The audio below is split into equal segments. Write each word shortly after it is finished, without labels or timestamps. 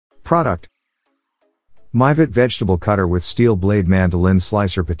Product: Myvit vegetable cutter with steel blade, mandoline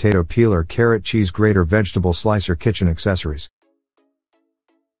slicer, potato peeler, carrot, cheese grater, vegetable slicer. Kitchen accessories.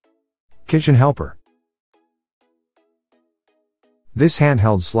 Kitchen helper. This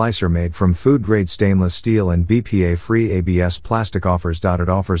handheld slicer made from food-grade stainless steel and BPA-Free ABS plastic offers.It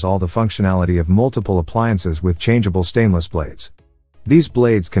offers all the functionality of multiple appliances with changeable stainless blades. These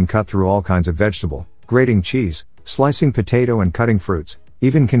blades can cut through all kinds of vegetable, grating cheese, slicing potato and cutting fruits,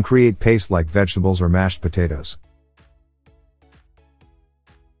 even can create paste like vegetables or mashed potatoes.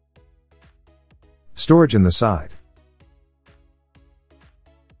 Storage in the side.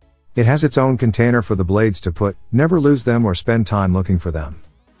 It has its own container for the blades to put, never lose them or spend time looking for them.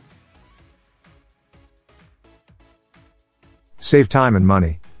 Save time and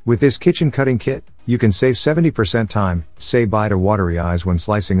money. With this kitchen cutting kit, you can save 70% time, say bye to watery eyes when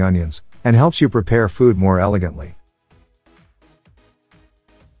slicing onions, and helps you prepare food more elegantly.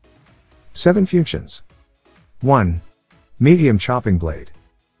 7 functions. 1. Medium chopping blade.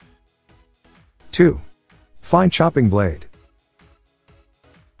 2. Fine chopping blade.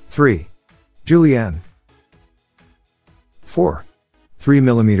 3. Julienne. 4. 3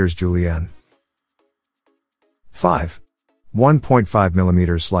 mm julienne. 5. 1.5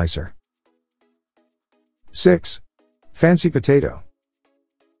 mm slicer. 6. Fancy potato.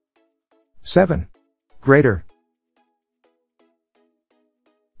 7. Grater.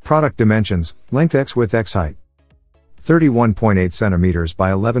 Product dimensions: length x, width x, height 31.8 cm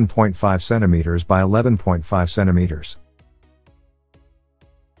by 11.5 cm by 11.5 cm.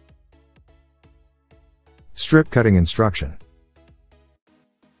 Strip cutting instruction.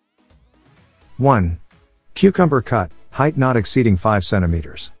 1. Cucumber cut, height not exceeding 5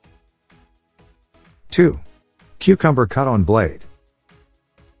 cm. 2. Cucumber cut on blade.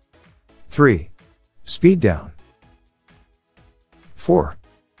 3. Speed down. 4.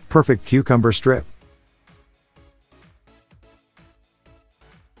 Perfect cucumber strip.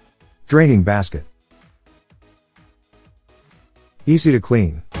 Draining basket. Easy to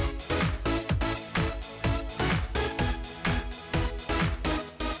clean.